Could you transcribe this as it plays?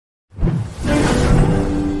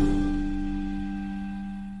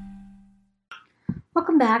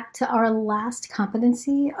Welcome back to our last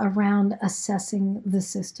competency around assessing the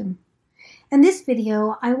system. In this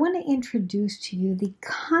video, I want to introduce to you the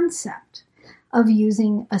concept of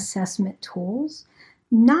using assessment tools,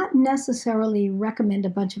 not necessarily recommend a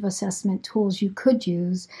bunch of assessment tools you could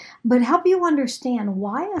use, but help you understand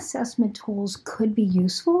why assessment tools could be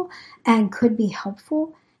useful and could be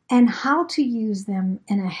helpful and how to use them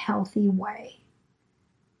in a healthy way.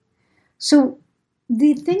 So,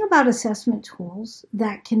 the thing about assessment tools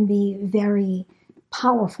that can be very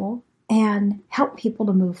powerful and help people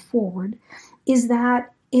to move forward is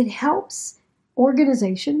that it helps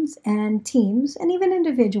organizations and teams and even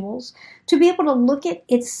individuals to be able to look at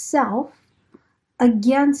itself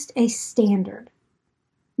against a standard.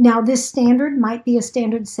 Now, this standard might be a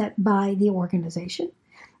standard set by the organization.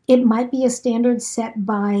 It might be a standard set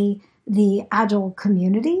by the Agile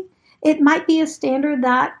community. It might be a standard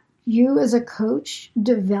that you as a coach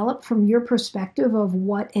develop from your perspective of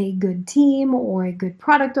what a good team or a good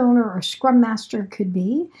product owner or scrum master could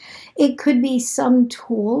be. It could be some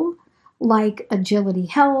tool like Agility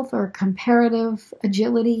Health or comparative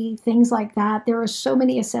agility, things like that. There are so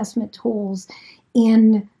many assessment tools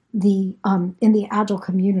in the Agile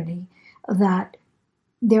community that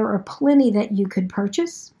there are plenty that you could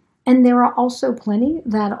purchase, and there are also plenty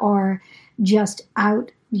that are just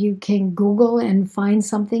out. You can Google and find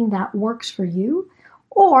something that works for you,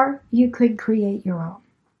 or you could create your own.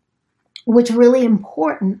 What's really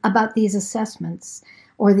important about these assessments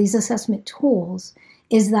or these assessment tools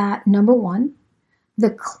is that, number one,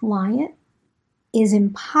 the client is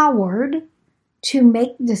empowered to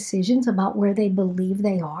make decisions about where they believe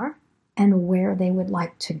they are and where they would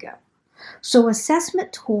like to go. So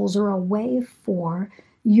assessment tools are a way for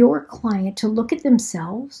your client to look at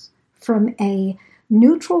themselves from a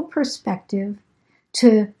neutral perspective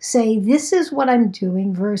to say, this is what I'm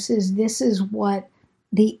doing versus this is what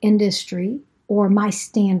the industry or my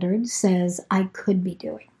standard says I could be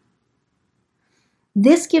doing.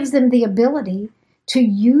 This gives them the ability to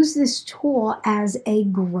use this tool as a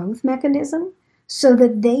growth mechanism so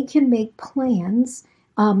that they can make plans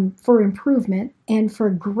for improvement and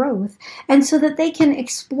for growth, and so that they can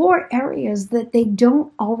explore areas that they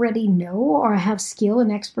don't already know or have skill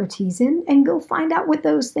and expertise in and go find out what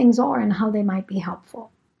those things are and how they might be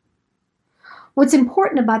helpful. What's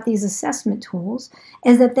important about these assessment tools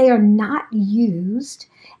is that they are not used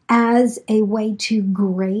as a way to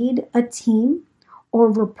grade a team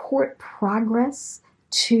or report progress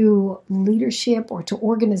to leadership or to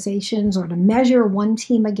organizations or to measure one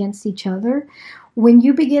team against each other. When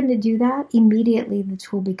you begin to do that, immediately the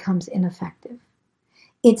tool becomes ineffective.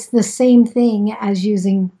 It's the same thing as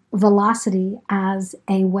using velocity as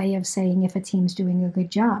a way of saying if a team's doing a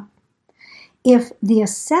good job. If the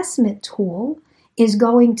assessment tool is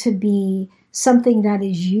going to be something that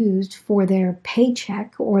is used for their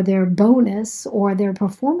paycheck or their bonus or their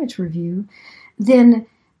performance review, then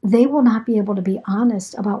they will not be able to be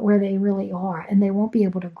honest about where they really are, and they won't be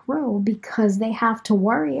able to grow because they have to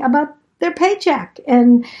worry about their paycheck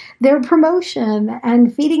and their promotion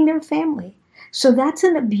and feeding their family. So that's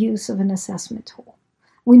an abuse of an assessment tool.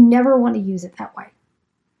 We never want to use it that way.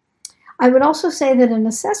 I would also say that an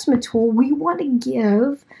assessment tool, we want to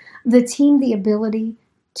give the team the ability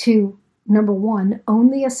to, number one,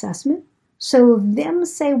 own the assessment, so them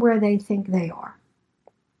say where they think they are.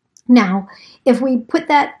 Now, if we put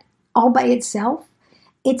that all by itself,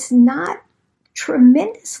 it's not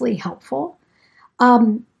tremendously helpful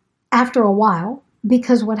after a while,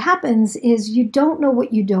 because what happens is you don't know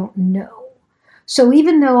what you don't know. So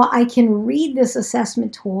even though I can read this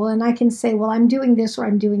assessment tool and I can say, well, I'm doing this or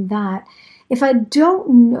I'm doing that, if I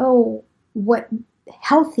don't know what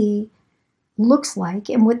healthy looks like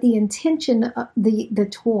and what the intention of the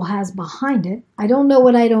tool has behind it, I don't know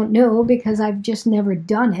what I don't know because I've just never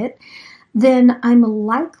done it, then I'm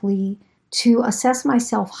likely to assess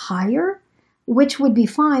myself higher, which would be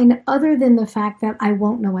fine other than the fact that I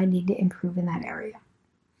won't know I need to improve in that area.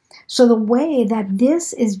 So the way that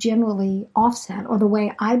this is generally offset, or the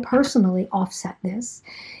way I personally offset this,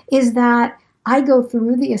 is that I go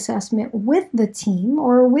through the assessment with the team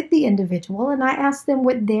or with the individual, and I ask them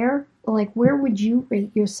what they're like, where would you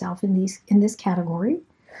rate yourself in this category?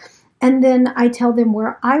 And then I tell them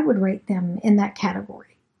where I would rate them in that category.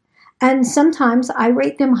 And sometimes I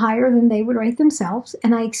rate them higher than they would rate themselves,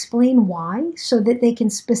 and I explain why so that they can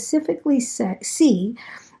specifically see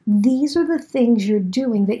these are the things you're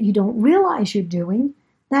doing that you don't realize you're doing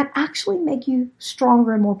that actually make you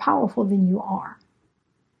stronger and more powerful than you are.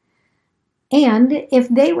 And if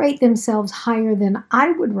they rate themselves higher than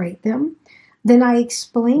I would rate them, then I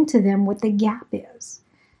explain to them what the gap is.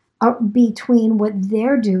 between what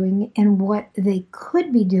they're doing and what they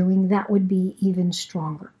could be doing, that would be even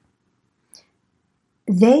stronger.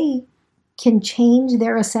 They can change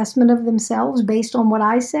their assessment of themselves based on what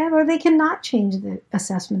I said, or they cannot change the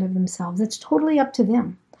assessment of themselves. It's totally up to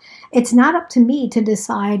them. It's not up to me to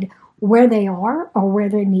decide where they are or where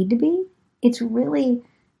they need to be. It's really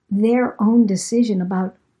their own decision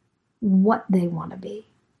about what they want to be.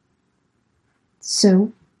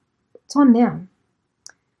 So it's on them.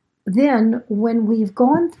 Then when we've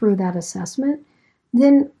gone through that assessment,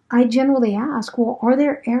 then I generally ask, well, are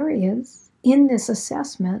there areas in this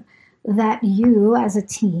assessment that you as a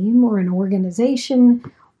team or an organization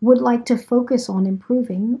would like to focus on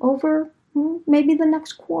improving over maybe the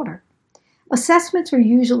next quarter? Assessments are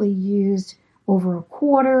usually used over a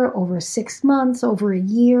quarter, over 6 months, over a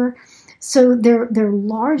year. So they're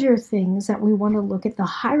larger things that we want to look at the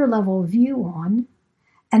higher level view on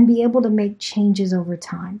and be able to make changes over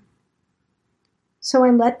time. So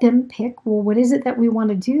I let them pick, well, what is it that we want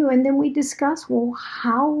to do? And then we discuss, well,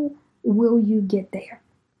 how will you get there?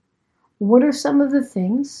 What are some of the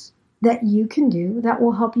things that you can do that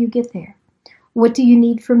will help you get there? What do you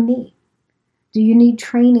need from me? Do you need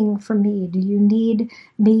training from me? Do you need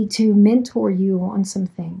me to mentor you on some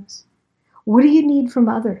things? What do you need from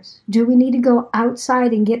others? Do we need to go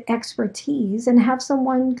outside and get expertise and have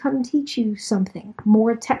someone come teach you something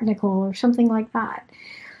more technical or something like that?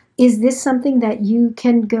 Is this something that you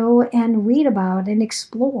can go and read about and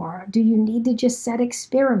explore? Do you need to just set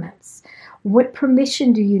experiments? What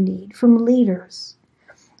permission do you need from leaders?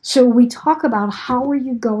 So we talk about how are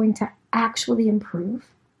you going to actually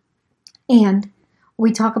improve, and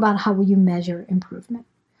we talk about how will you measure improvement.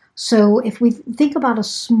 So if we think about a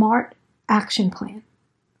SMART action plan,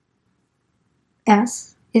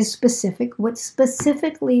 S is specific. What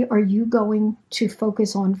specifically are you going to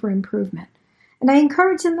focus on for improvement? And I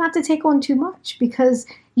encourage them not to take on too much, because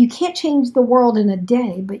you can't change the world in a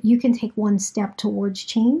day, but you can take one step towards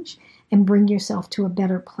change and bring yourself to a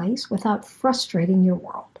better place without frustrating your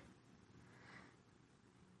world.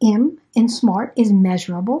 M in SMART is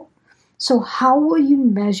measurable. So how will you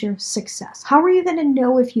measure success? How are you going to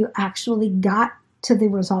know if you actually got to the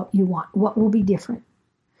result you want? What will be different?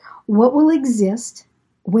 What will exist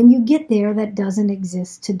when you get there that doesn't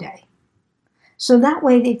exist today? So that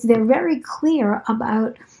way they're very clear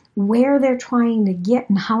about where they're trying to get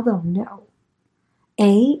and how they'll know.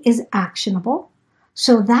 A is actionable.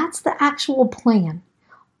 So that's the actual plan.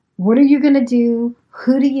 What are you going to do?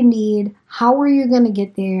 Who do you need? How are you going to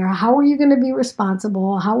get there? How are you going to be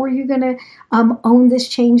responsible? How are you going to own this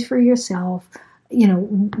change for yourself?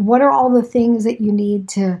 What are all the things that you need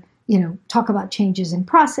to, talk about changes in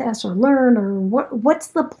process or learn, or what's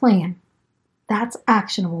the plan? That's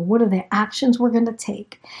actionable. What are the actions we're going to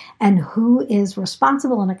take? And who is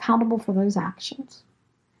responsible and accountable for those actions?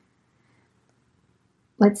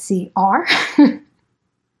 Let's see. R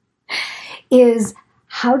is,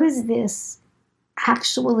 how does this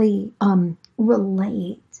actually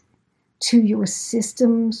relate to your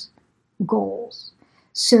system's goals?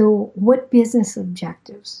 So what business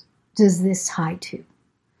objectives does this tie to?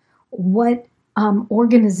 What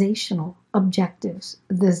organizational objectives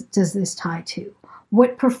does this tie to?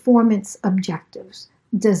 What performance objectives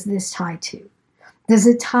does this tie to? Does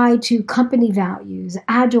it tie to company values,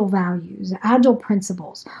 agile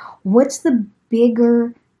principles? What's the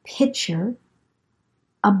bigger picture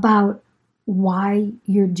about why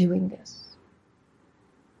you're doing this?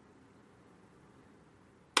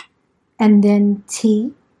 And then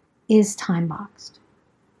T is time boxed.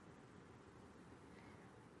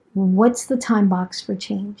 What's the time box for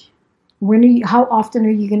change? How often are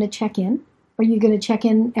you going to check in? Are you going to check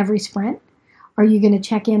in every sprint? Are you going to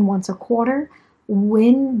check in once a quarter?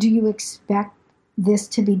 When do you expect this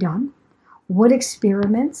to be done? What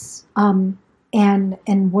experiments and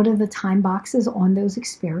what are the time boxes on those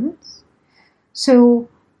experiments? So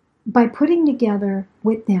by putting together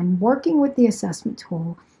with them, working with the assessment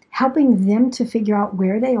tool, helping them to figure out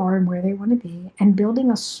where they are and where they want to be, and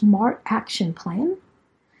building a SMART action plan,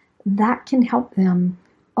 that can help them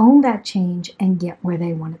own that change and get where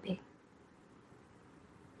they want to be.